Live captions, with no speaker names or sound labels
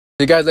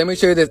So guys, let me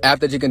show you this app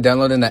that you can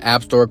download in the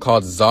App Store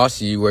called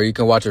Zoshi, where you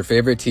can watch your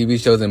favorite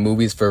TV shows and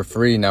movies for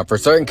free. Now, for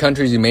certain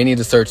countries, you may need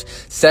to search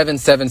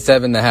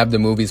 777 to have the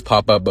movies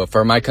pop up, but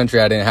for my country,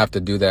 I didn't have to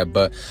do that.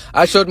 But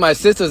I showed my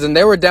sisters, and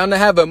they were down to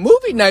have a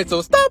movie night,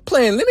 so stop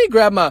playing. Let me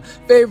grab my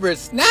favorite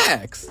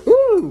snacks.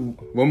 Ooh,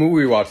 what movie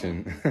are we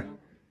watching?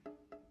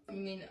 You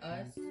mean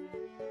us?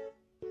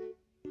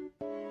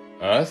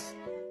 Us?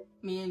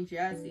 Me and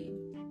Jazzy.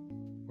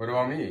 What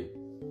about me?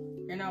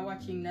 You're not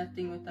watching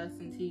nothing with us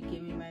until you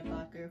give me my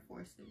Black Air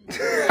Forces.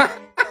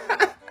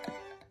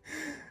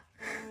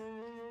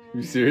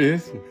 You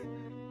serious?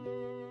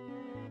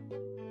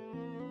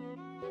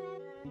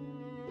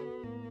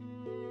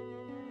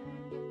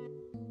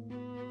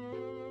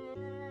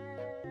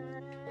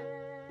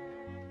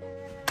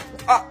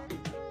 Ah!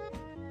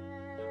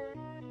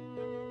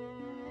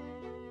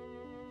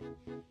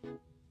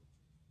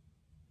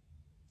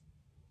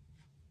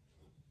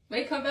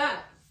 Wait, come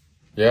back.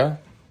 Yeah?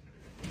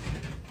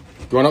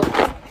 You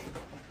wanna...